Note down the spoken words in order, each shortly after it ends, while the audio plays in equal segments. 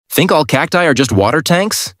Think all cacti are just water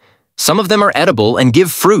tanks? Some of them are edible and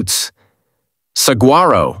give fruits.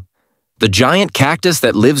 Saguaro, the giant cactus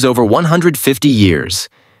that lives over 150 years,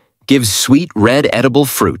 gives sweet red edible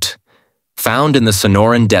fruit, found in the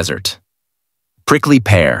Sonoran Desert. Prickly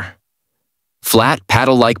pear, flat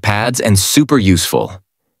paddle-like pads and super useful.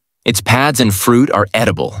 Its pads and fruit are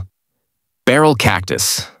edible. Barrel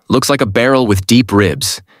cactus, looks like a barrel with deep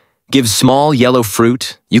ribs, gives small yellow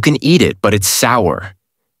fruit. You can eat it, but it's sour.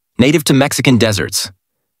 Native to Mexican deserts.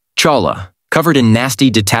 Cholla, covered in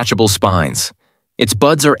nasty detachable spines. Its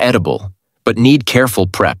buds are edible, but need careful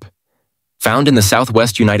prep. Found in the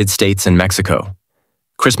southwest United States and Mexico.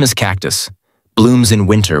 Christmas cactus, blooms in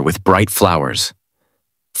winter with bright flowers.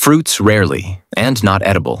 Fruits rarely, and not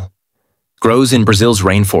edible. Grows in Brazil's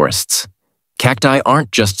rainforests. Cacti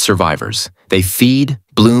aren't just survivors. They feed,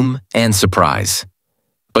 bloom, and surprise.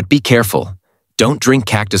 But be careful. Don't drink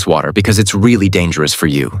cactus water because it's really dangerous for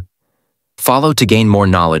you. Follow to gain more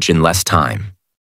knowledge in less time.